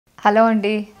Hello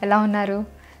అండి, ఎలా ఉన్నారు?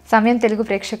 సమయం తెలుగు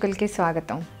ప్రేక్షకులకి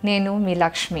స్వాగతం. నేను మీ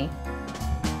లక్ష్మి.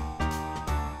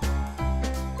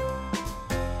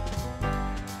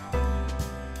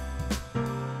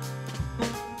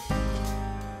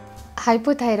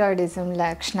 హైపోథైరాయిడిజం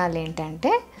లక్షణాలు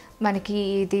ఏంటంటే మనకి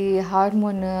ఇది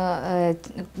హార్మోన్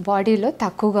బాడీలో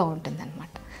తక్కువగా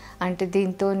ఉంటుందన్నమాట. అంటే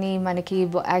దీంతో మనకి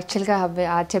యాక్చువల్గా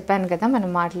చెప్పాను కదా మనం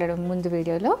మాట్లాడే ముందు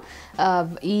వీడియోలో,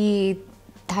 ఈ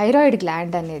థైరాయిడ్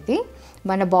గ్లాండ్ అనేది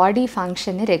మన బాడీ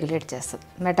ఫంక్షన్ని రెగ్యులేట్ చేస్తుంది.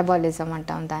 మెటబాలిజం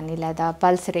అంటాం దాన్ని, లేదా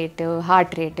పల్స్ రేటు,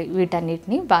 హార్ట్ రేటు,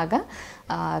 వీటన్నిటిని బాగా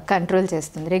కంట్రోల్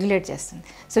చేస్తుంది, రెగ్యులేట్ చేస్తుంది.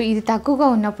 సో ఇది తక్కువగా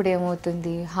ఉన్నప్పుడు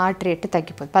ఏమవుతుంది, హార్ట్ రేటు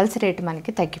తగ్గిపోతుంది, పల్స్ రేటు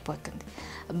మనకి తగ్గిపోతుంది,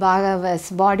 బాగా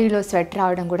బాడీలో స్వెట్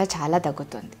రావడం కూడా చాలా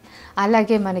తగ్గుతుంది.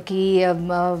 అలాగే మనకి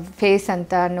ఫేస్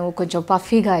అంతాను కొంచెం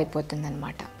పఫీగా అయిపోతుంది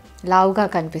అనమాట, లావుగా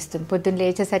కనిపిస్తుంది. పొద్దున్న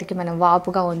లేచేసరికి మనం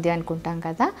వాపుగా ఉంది అనుకుంటాం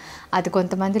కదా, అది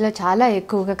కొంతమందిలో చాలా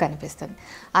ఎక్కువగా కనిపిస్తుంది.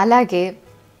 అలాగే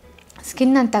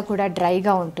స్కిన్ అంతా కూడా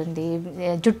డ్రైగా ఉంటుంది,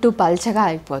 జుట్టు పల్చగా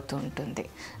అయిపోతూ ఉంటుంది,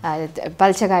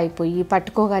 పల్చగా అయిపోయి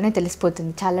పట్టుకోగానే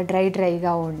తెలిసిపోతుంది, చాలా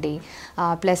డ్రైగా ఉండి,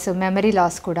 ప్లస్ మెమరీ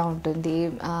లాస్ కూడా ఉంటుంది.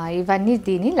 ఇవన్నీ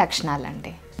దీని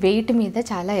లక్షణాలండి. వెయిట్ మీద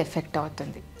చాలా ఎఫెక్ట్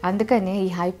అవుతుంది. అందుకని ఈ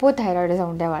హైపోథైరాయిడిజం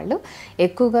ఉండేవాళ్ళు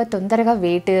ఎక్కువగా తొందరగా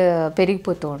వెయిట్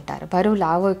పెరిగిపోతూ ఉంటారు, బరువు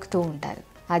లావెక్కుతూ ఉంటారు.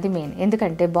 అది మెయిన్.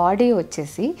 ఎందుకంటే బాడీ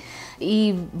వచ్చేసి ఈ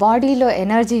బాడీలో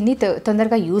ఎనర్జీని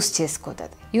తొందరగా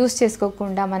యూస్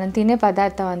చేసుకోకుండా మనం తినే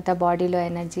పదార్థం అంతా బాడీలో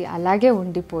ఎనర్జీ అలాగే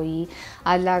ఉండిపోయి,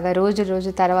 అలాగా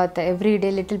రోజు తర్వాత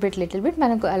ఎవ్రీడే లిటిల్ బిట్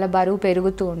మనకు అలా బరువు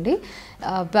పెరుగుతూ ఉండి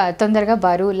తొందరగా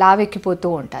బరువు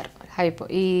లావెక్కిపోతూ ఉంటారు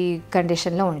ఈ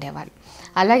కండిషన్లో ఉండేవాళ్ళు.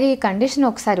 అలాగే ఈ కండిషన్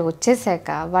ఒకసారి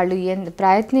వచ్చేసాక వాళ్ళు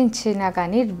ప్రయత్నించినా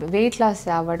కానీ వెయిట్ లాస్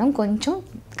అవ్వడం కొంచెం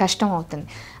కష్టం అవుతుంది.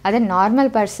 అదే నార్మల్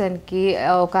పర్సన్కి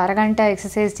ఒక అరగంట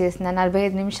ఎక్సర్సైజ్ చేసినా,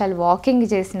 45 నిమిషాలు వాకింగ్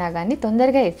చేసినా కానీ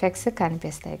తొందరగా ఎఫెక్ట్స్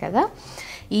కనిపిస్తాయి కదా.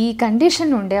 ఈ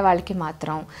కండిషన్ ఉండే వాళ్ళకి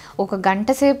మాత్రం ఒక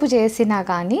గంట సేపు చేసినా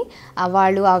కానీ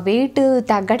వాళ్ళు ఆ వెయిట్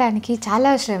తగ్గడానికి చాలా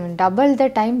శ్రమ, double the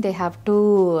time they have to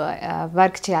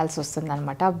work చేయాల్సి వస్తుంది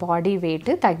అనమాట, బాడీ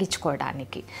వెయిట్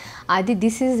తగ్గించుకోవడానికి. అది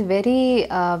దిస్ ఈజ్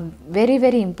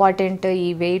వెరీ ఇంపార్టెంట్. ఈ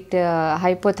వెయిట్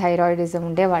హైపోథైరాయిడిజం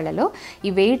ఉండే వాళ్ళలో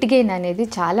ఈ వెయిట్ గెయిన్ అనేది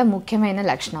చాలా ముఖ్యమైన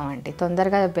లక్షణం అండి.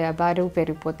 తొందరగా బరువు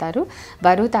పెరిగిపోతారు,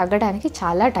 బరువు తగ్గడానికి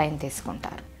చాలా టైం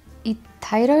తీసుకుంటారు. ఈ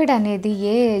థైరాయిడ్ అనేది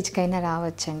ఏ ఏజ్కైనా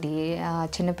రావచ్చండి,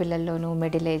 చిన్నపిల్లల్లోనూ,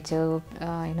 మిడిల్ ఏజ్,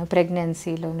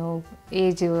 ప్రెగ్నెన్సీలోనూ,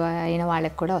 ఏజ్ అయిన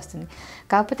వాళ్ళకి కూడా వస్తుంది.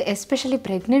 కాకపోతే ఎస్పెషల్లీ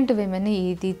ప్రెగ్నెంట్ విమెన్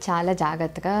ఇది చాలా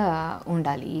జాగ్రత్తగా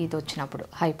ఉండాలి ఇది వచ్చినప్పుడు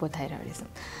హైపోథైరాయిడిజం.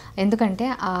 ఎందుకంటే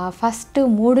ఫస్ట్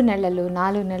 3 నెలలు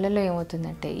 4 నెలల్లో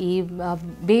ఏమవుతుందంటే ఈ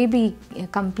బేబీ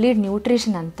కంప్లీట్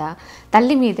న్యూట్రిషన్ అంతా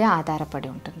తల్లి మీదే ఆధారపడి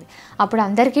ఉంటుంది. అప్పుడు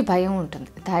అందరికీ భయం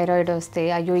ఉంటుంది, థైరాయిడ్ వస్తే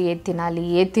అయ్యో ఏది తినాలి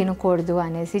ఏది తినకూడదు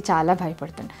అనేసి చాలా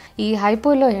భయపడుతుంది. ఈ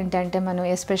హైపోలో ఏంటంటే మనం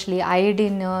especially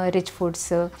iodine rich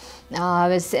foods,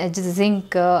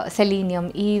 zinc, selenium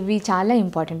ఇవి చాలా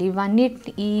ఇంపార్టెంట్.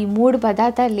 ఈ 3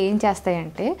 పదార్థాలు ఏం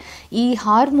చేస్తాయంటే ఈ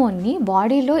హార్మోన్ని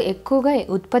బాడీలో ఎక్కువగా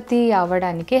ఉత్పత్తి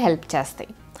అవ్వడానికి హెల్ప్ చేస్తాయి.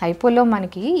 హైపోలో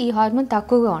మనకి ఈ హార్మోన్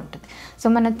తక్కువగా ఉంటుంది. సో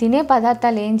మనం తినే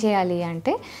పదార్థాలు ఏం చేయాలి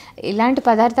అంటే ఇలాంటి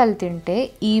పదార్థాలు తింటే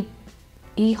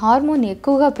ఈ హార్మోన్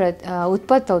ఎక్కువగా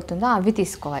ఉత్పత్తి అవుతుందో అవి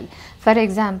తీసుకోవాలి. For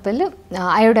example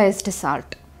iodised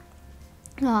salt,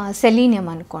 selenium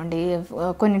అనుకోండి,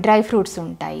 కొన్ని డ్రై ఫ్రూట్స్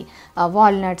ఉంటాయి,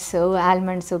 వాల్నట్స్,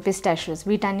 ఆల్మండ్స్, పిస్టాషియోస్,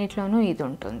 వీటన్నిటిలోనూ ఇది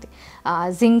ఉంటుంది.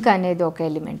 జింక్ అనేది ఒక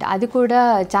ఎలిమెంట్, అది కూడా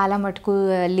చాలా మటుకు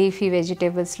లీఫీ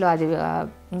వెజిటేబుల్స్లో అది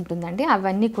ఉంటుందండి.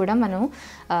 అవన్నీ కూడా మనం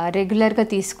రెగ్యులర్గా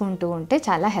తీసుకుంటూ ఉంటే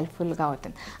చాలా హెల్ప్ఫుల్గా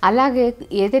అవుతుంది. అలాగే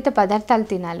ఏదైతే పదార్థాలు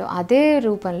తినాలో అదే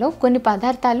రూపంలో కొన్ని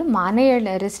పదార్థాలు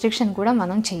మానేయ రెస్ట్రిక్షన్ కూడా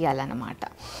మనం చేయాలన్నమాట.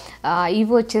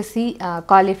 ఇవి వచ్చేసి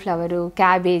కాలీఫ్లవరు,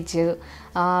 క్యాబేజ్,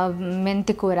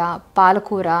 మెంతికూర,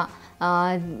 పాలకూర,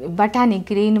 బఠానీ,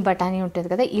 గ్రీన్ బఠానీ ఉంటుంది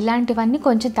కదా, ఇలాంటివన్నీ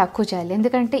కొంచెం తక్కువ చేయాలి.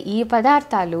 ఎందుకంటే ఈ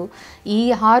పదార్థాలు ఈ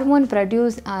హార్మోన్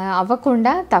ప్రొడ్యూస్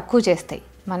అవ్వకుండా తక్కువ చేస్తాయి.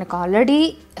 మనకు ఆల్రెడీ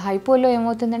హైపోలో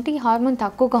ఏమవుతుందంటే ఈ హార్మోన్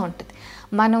తక్కువగా ఉంటుంది.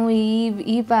 మనం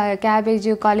ఈ క్యాబేజ్,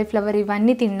 కాలీఫ్లవర్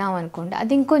ఇవన్నీ తిన్నాం అనుకోండి,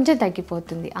 అది ఇంకొంచెం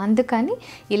తగ్గిపోతుంది. అందుకని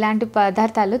ఇలాంటి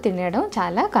పదార్థాలు తినడం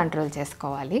చాలా కంట్రోల్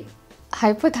చేసుకోవాలి.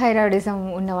 హైపోథైరాయిడిజం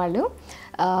ఉన్నవాళ్ళు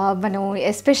మనం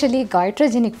ఎస్పెషలీ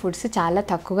గైట్రోజెనిక్ ఫుడ్స్ చాలా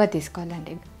తక్కువగా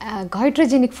తీసుకోవాలండి.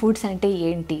 గైట్రోజెనిక్ ఫుడ్స్ అంటే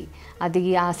ఏంటి, అది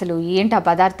అసలు ఏంటి ఆ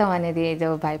పదార్థం అనేది ఏదో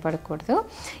భయపడకూడదు.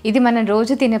 ఇది మనం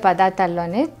రోజు తినే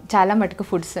పదార్థాల్లోనే చాలా మటుకు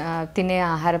ఫుడ్స్, తినే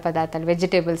ఆహార పదార్థాలు,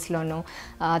 వెజిటేబుల్స్లోనూ,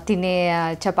 తినే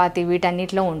చపాతీ,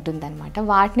 వీటన్నిటిలో ఉంటుందన్నమాట.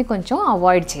 వాటిని కొంచెం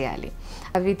అవాయిడ్ చేయాలి.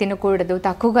 అవి తినకూడదు,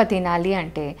 తక్కువగా తినాలి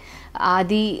అంటే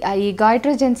అది ఈ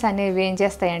గైట్రోజెన్స్ అనేవి ఏం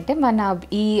చేస్తాయంటే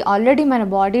ఆల్రెడీ మన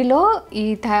బాడీలో ఈ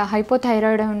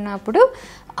హైపోథైరాయిడ్ ఉన్నప్పుడు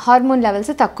హార్మోన్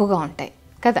లెవెల్స్ తక్కువగా ఉంటాయి.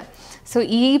 కదా. సో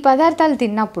ఈ పదార్థాలు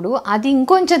తిన్నప్పుడు అది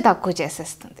ఇంకొంచెం తక్కువ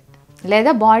చేసేస్తుంది,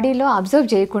 లేదా బాడీలో అబ్జర్వ్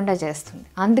చేయకుండా చేస్తుంది.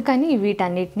 అందుకని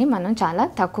వీటన్నిటిని మనం చాలా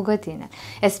తక్కువగా తినాలి.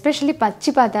 ఎస్పెషల్లీ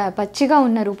పచ్చిగా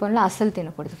ఉన్న రూపంలో అస్సలు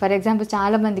తినకూడదు. ఫర్ ఎగ్జాంపుల్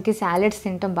చాలామందికి సాలెడ్స్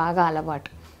తినటం బాగా అలవాటు.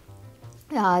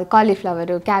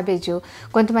 కాలీఫ్లవరు, క్యాబేజు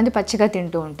కొంతమంది పచ్చిగా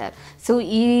తింటూ ఉంటారు. సో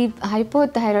ఈ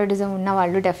హైపోథైరాయిడిజం ఉన్న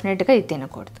వాళ్ళు డెఫినెట్గా ఇది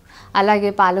తినకూడదు. అలాగే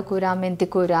పాలకూర,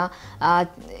 మెంతికూర,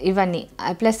 ఇవన్నీ.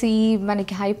 ప్లస్ ఈ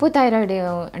మనకి హైపోథైరాయిడ్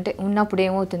అంటే ఉన్నప్పుడు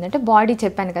ఏమవుతుందంటే బాడీ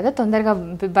చెప్పాను కదా తొందరగా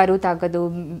బరువు తగ్గదు,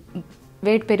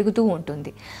 వెయిట్ పెరుగుతూ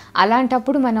ఉంటుంది.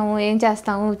 అలాంటప్పుడు మనం ఏం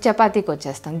చేస్తాము, చపాతీకి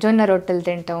వచ్చేస్తాం, జొన్న రొట్టెలు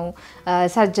తింటాం,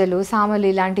 సజ్జలు, సామలు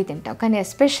ఇలాంటివి తింటాం. కానీ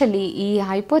ఎస్పెషల్లీ ఈ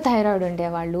హైపోథైరాయిడ్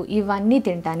ఉండేవాళ్ళు ఇవన్నీ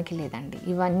తినడానికి లేదండి.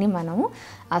 ఇవన్నీ మనము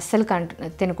అస్సలు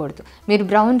తినకూడదు. మీరు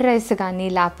బ్రౌన్ రైస్ కానీ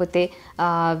లేకపోతే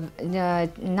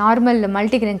నార్మల్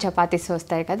మల్టీగ్రెయిన్ చపాతీస్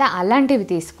వస్తాయి కదా, అలాంటివి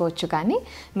తీసుకోవచ్చు. కానీ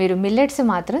మీరు మిల్లెట్స్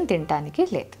మాత్రం తినడానికి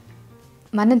లేదు.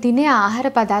 మనం తినే ఆహార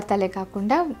పదార్థాలే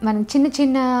కాకుండా మనం చిన్న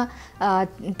చిన్న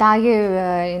తాగే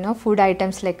food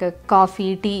items like coffee,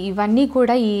 tea ఇవన్నీ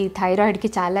కూడా ఈ థైరాయిడ్కి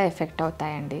చాలా ఎఫెక్ట్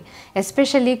అవుతాయండి.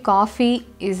 ఎస్పెషల్లీ కాఫీ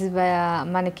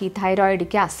మనకి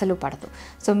థైరాయిడ్కి అస్సలు పడదు.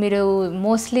 సో మీరు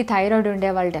మోస్ట్లీ థైరాయిడ్ ఉండే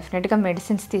వాళ్ళు డెఫినెట్గా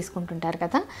మెడిసిన్స్ తీసుకుంటుంటారు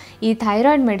కదా. ఈ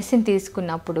థైరాయిడ్ మెడిసిన్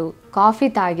తీసుకున్నప్పుడు కాఫీ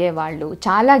తాగే వాళ్ళు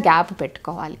చాలా గ్యాప్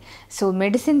పెట్టుకోవాలి. సో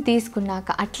మెడిసిన్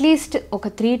తీసుకున్నాక అట్లీస్ట్ ఒక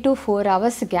 3 to 4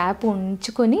 hours గ్యాప్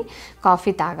ఉంచుకొని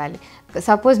కాఫీ తాగాలి.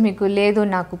 సపోజ్ మీకు లేదు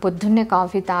నాకు పొద్దున్నే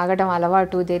కాఫీ తాగడం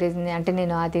అలవాటు, అంటే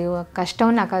నేను అది కష్టం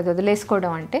నాకు అది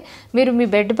వదిలేసుకోవడం అంటే మీరు మీ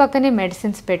బెడ్ పక్కనే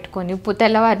మెడిసిన్స్ పెట్టుకొని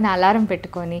తెల్లవారిని అలారం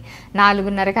పెట్టుకొని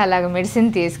 4:30కి అలాగ మెడిసిన్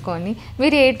తీసుకొని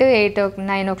మీరు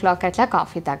 9 o'clock అట్లా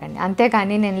కాఫీ తాగండి.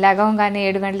 అంతేకాని నేను లేవగానే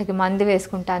 7 గంటలకి మందు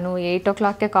వేసుకుంటాను, 8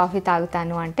 o'clockకే కాఫీ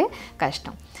తాగుతాను అంటే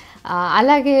కష్టం.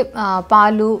 అలాగే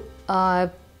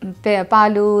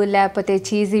పాలు లేకపోతే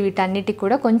చీజ్ వీటన్నిటికి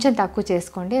కూడా కొంచెం తక్కువ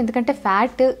చేసుకోండి. ఎందుకంటే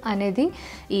ఫ్యాట్ అనేది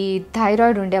ఈ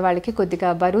థైరాయిడ్ ఉండే వాళ్ళకి కొద్దిగా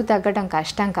బరువు తగ్గడం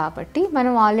కష్టం కాబట్టి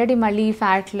మనం ఆల్రెడీ మళ్ళీ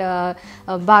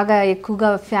బాగా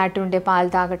ఎక్కువగా ఫ్యాట్ ఉండే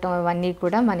పాలు తాగటం ఇవన్నీ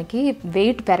కూడా మనకి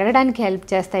వెయిట్ పెరగడానికి హెల్ప్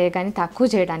చేస్తాయి కానీ తక్కువ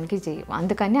చేయడానికి చేయవు.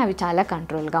 అందుకని అవి చాలా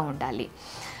కంట్రోల్గా ఉండాలి.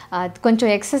 కొంచెం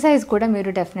ఎక్సర్సైజ్ కూడా మీరు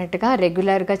డెఫినెట్గా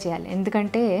రెగ్యులర్గా చేయాలి.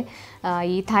 ఎందుకంటే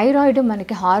ఈ థైరాయిడ్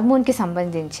మనకి హార్మోన్కి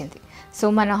సంబంధించింది. సో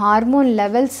మన హార్మోన్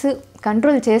లెవెల్స్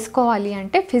కంట్రోల్ చేసుకోవాలి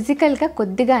అంటే ఫిజికల్గా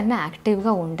కొద్దిగా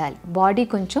యాక్టివ్గా ఉండాలి. బాడీ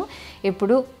కొంచెం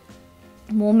ఎప్పుడు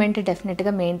మూమెంట్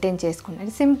డెఫినెట్గా మెయింటైన్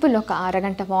చేసుకుంటారు. సింపుల్ ఒక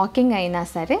అరగంట వాకింగ్ అయినా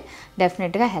సరే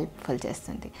డెఫినెట్గా హెల్ప్ఫుల్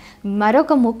చేస్తుంది.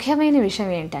 మరొక ముఖ్యమైన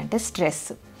విషయం ఏంటంటే స్ట్రెస్.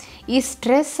 ఈ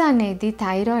స్ట్రెస్ అనేది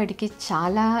థైరాయిడ్కి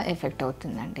చాలా ఎఫెక్ట్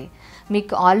అవుతుందండి.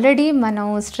 మీకు ఆల్రెడీ మనం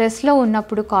స్ట్రెస్లో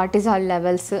ఉన్నప్పుడు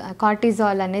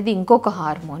కార్టిజాల్ అనేది ఇంకొక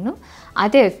హార్మోను,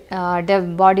 అదే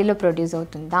బాడీలో ప్రొడ్యూస్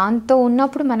అవుతుంది. దాంతో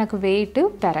ఉన్నప్పుడు మనకు వెయిట్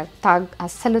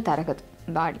అస్సలు తరగదు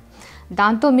బాడీ.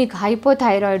 దాంతో మీకు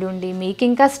హైపోథైరాయిడ్ ఉండి మీకు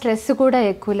ఇంకా స్ట్రెస్ కూడా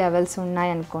ఎక్కువ లెవెల్స్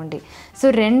ఉన్నాయనుకోండి, సో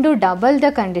 2 డబల్ ద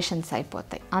కండిషన్స్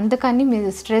అయిపోతాయి. అందుకని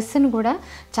మీరు స్ట్రెస్ని కూడా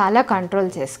చాలా కంట్రోల్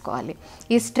చేసుకోవాలి.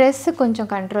 ఈ స్ట్రెస్ కొంచెం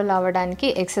కంట్రోల్ అవ్వడానికి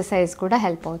ఎక్సర్సైజ్ కూడా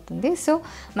హెల్ప్ అవుతుంది. సో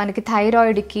మనకి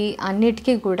థైరాయిడ్కి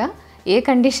అన్నిటికీ కూడా ఏ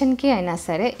కండిషన్కి అయినా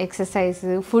సరే ఎక్సర్సైజ్,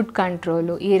 ఫుడ్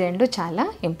కంట్రోల్ ఈ 2 చాలా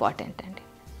ఇంపార్టెంట్ అండి.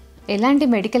 ఎలాంటి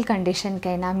మెడికల్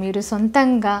కండిషన్కైనా మీరు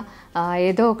సొంతంగా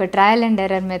ఏదో ఒక ట్రయల్ అండ్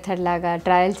ఎర్రర్ మెథడ్ లాగా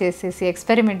ట్రయల్ చేసేసి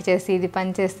ఎక్స్పెరిమెంట్ చేసి ఇది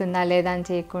పని చేస్తుందా లేదా అని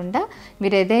చేయకుండా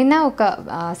మీరు ఏదైనా ఒక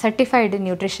సర్టిఫైడ్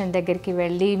న్యూట్రిషన్ దగ్గరికి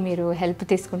వెళ్ళి మీరు హెల్ప్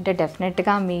తీసుకుంటే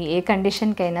డెఫినెట్గా మీ ఏ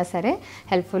కండిషన్కైనా సరే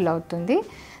హెల్ప్ఫుల్ అవుతుంది.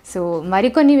 సో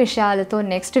మరికొన్ని విషయాలతో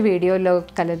నెక్స్ట్ వీడియోలో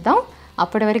కలుద్దాం.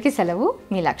 అప్పటి వరకు సెలవు,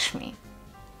 మీ లక్ష్మి.